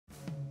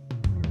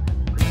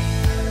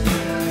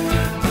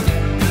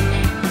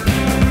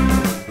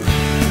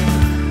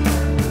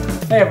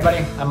Hey everybody,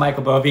 I'm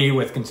Michael Bovee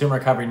with Consumer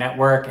Recovery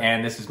Network,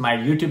 and this is my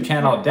YouTube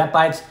channel,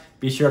 DebtBytes.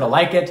 Be sure to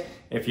like it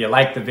if you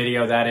like the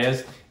video, that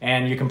is,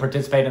 and you can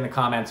participate in the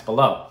comments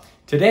below.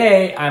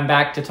 Today, I'm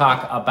back to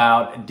talk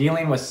about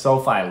dealing with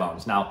SoFi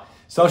loans. Now,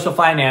 social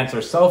finance,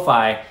 or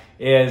SoFi,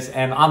 is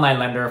an online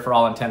lender for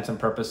all intents and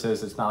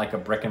purposes. It's not like a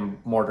brick and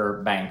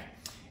mortar bank.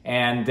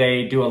 And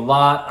they do a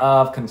lot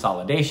of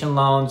consolidation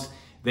loans.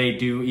 They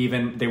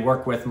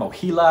work with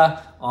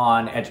Mohila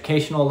on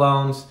educational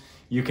loans.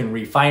 You can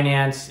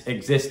refinance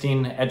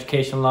existing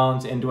education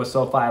loans into a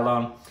SoFi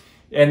loan.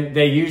 And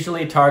they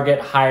usually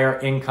target higher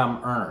income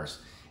earners.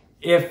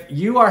 If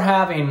you are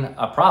having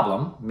a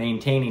problem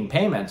maintaining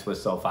payments with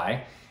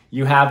SoFi,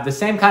 you have the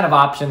same kind of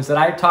options that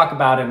I talk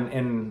about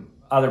in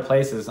other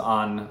places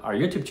on our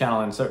YouTube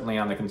channel and certainly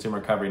on the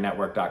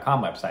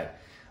consumerrecoverynetwork.com website.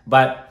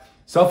 But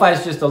SoFi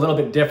is just a little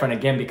bit different,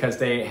 again, because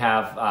they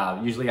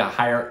have usually a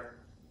higher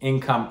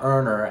income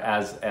earner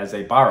as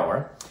a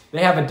borrower.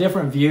 They have a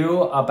different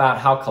view about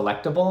how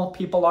collectible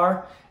people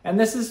are. And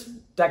this is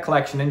debt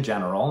collection in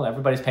general.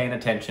 Everybody's paying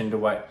attention to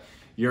what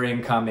your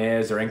income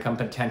is or income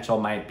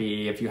potential might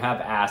be. If you have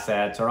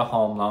assets or a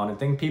home loan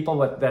and people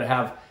that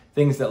have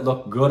things that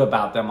look good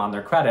about them on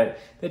their credit,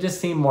 they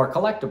just seem more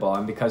collectible.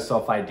 And because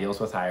SoFi deals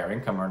with higher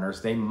income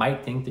earners, they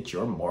might think that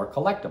you're more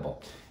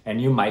collectible,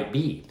 and you might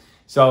be.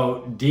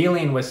 So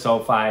dealing with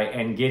SoFi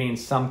and getting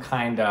some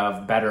kind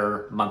of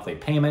better monthly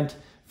payment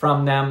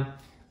from them,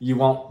 you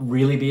won't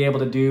really be able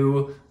to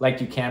do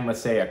like you can with,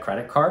 say, a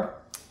credit card,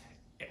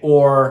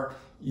 or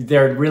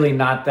they're really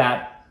not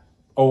that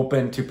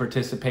open to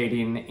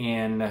participating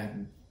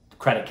in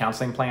credit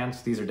counseling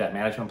plans. These are debt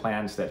management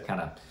plans that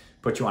kind of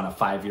put you on a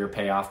 5-year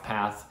payoff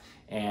path,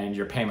 and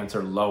your payments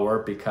are lower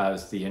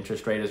because the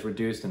interest rate is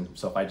reduced, and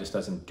SoFi just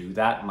doesn't do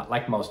that.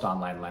 Like most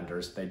online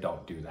lenders, they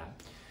don't do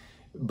that.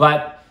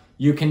 But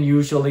you can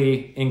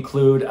usually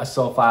include a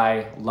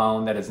SoFi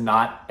loan that is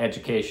not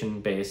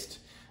education-based,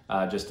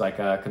 just like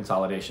a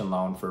consolidation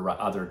loan for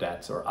other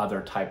debts or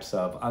other types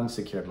of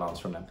unsecured loans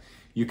from them.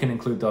 You can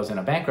include those in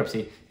a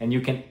bankruptcy, and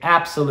you can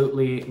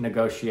absolutely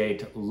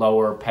negotiate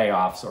lower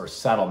payoffs or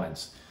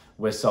settlements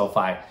with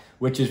SoFi,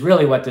 which is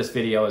really what this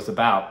video is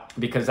about,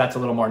 because that's a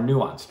little more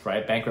nuanced,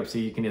 right?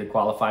 Bankruptcy, you can either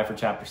qualify for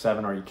Chapter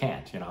 7 or you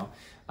can't, you know.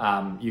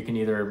 You can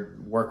either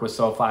work with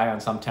SoFi on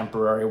some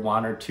temporary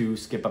 1 or 2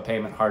 skip a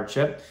payment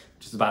hardship,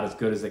 which is about as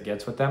good as it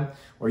gets with them,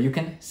 or you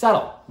can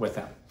settle with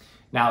them.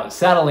 Now,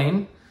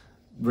 settling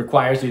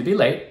requires you to be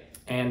late,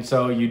 and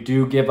so you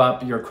do give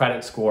up your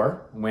credit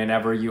score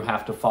whenever you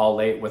have to fall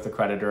late with a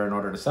creditor in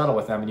order to settle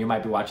with them. And you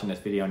might be watching this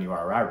video and you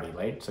are already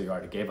late, so you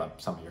already gave up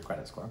some of your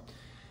credit score.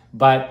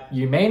 But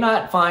you may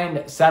not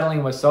find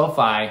settling with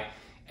SoFi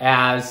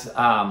as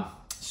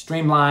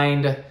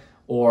streamlined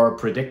or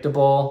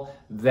predictable,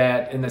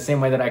 that in the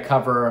same way that I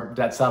cover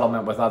debt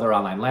settlement with other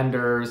online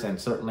lenders and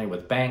certainly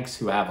with banks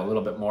who have a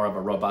little bit more of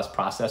a robust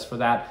process for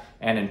that,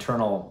 and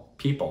internal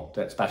people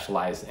that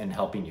specialize in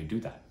helping you do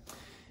that.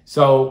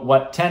 So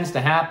what tends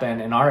to happen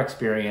in our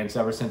experience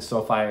ever since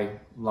SoFi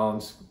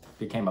loans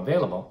became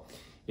available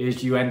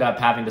is you end up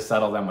having to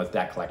settle them with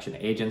debt collection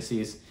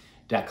agencies,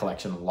 debt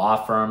collection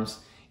law firms,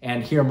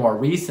 and here more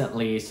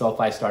recently,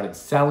 SoFi started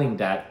selling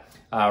debt.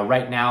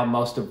 Right now,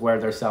 most of where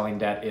they're selling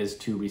debt is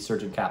to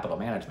Resurgent Capital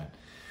Management,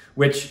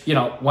 which, you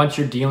know, once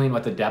you're dealing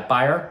with a debt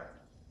buyer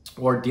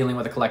or dealing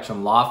with a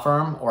collection law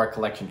firm or a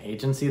collection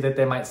agency that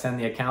they might send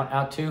the account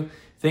out to,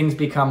 things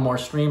become more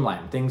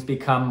streamlined. Things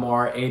become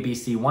more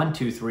ABC 1,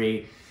 2,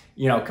 3,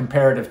 you know,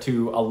 comparative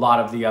to a lot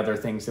of the other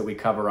things that we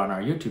cover on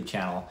our YouTube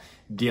channel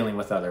dealing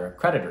with other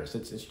creditors.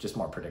 It's just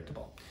more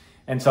predictable.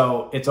 And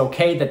so it's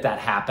okay that that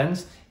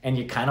happens, and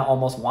you kind of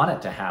almost want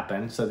it to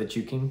happen so that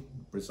you can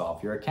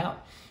resolve your account.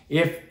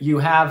 If you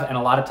have, and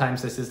a lot of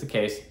times this is the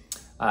case,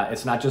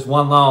 it's not just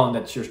one loan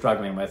that you're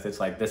struggling with. It's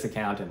like this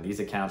account and these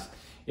accounts.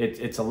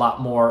 It's a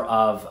lot more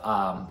of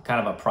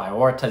kind of a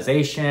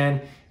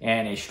prioritization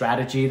and a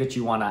strategy that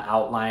you want to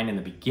outline in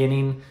the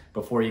beginning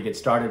before you get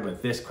started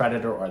with this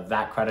creditor or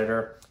that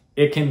creditor.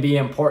 It can be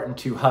important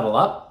to huddle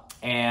up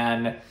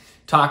and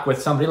talk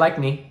with somebody like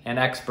me, an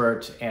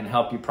expert, and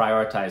help you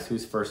prioritize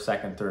who's first,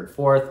 second, third,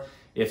 fourth.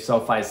 If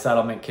SoFi's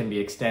settlement can be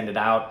extended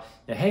out,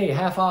 hey,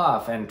 half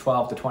off and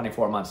 12 to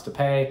 24 months to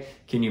pay,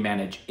 can you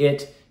manage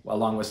it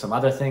along with some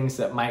other things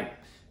that might,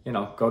 you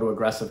know, go to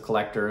aggressive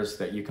collectors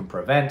that you can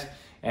prevent?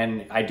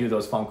 And I do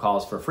those phone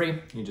calls for free.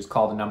 You just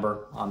call the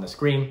number on the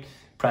screen,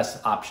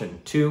 press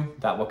option 2,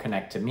 that will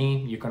connect to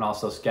me. You can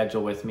also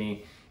schedule with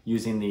me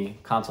using the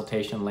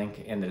consultation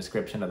link in the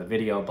description of the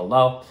video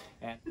below.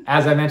 And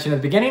as I mentioned at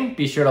the beginning,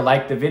 be sure to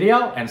like the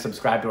video and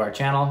subscribe to our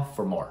channel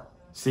for more.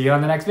 See you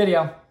on the next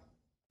video.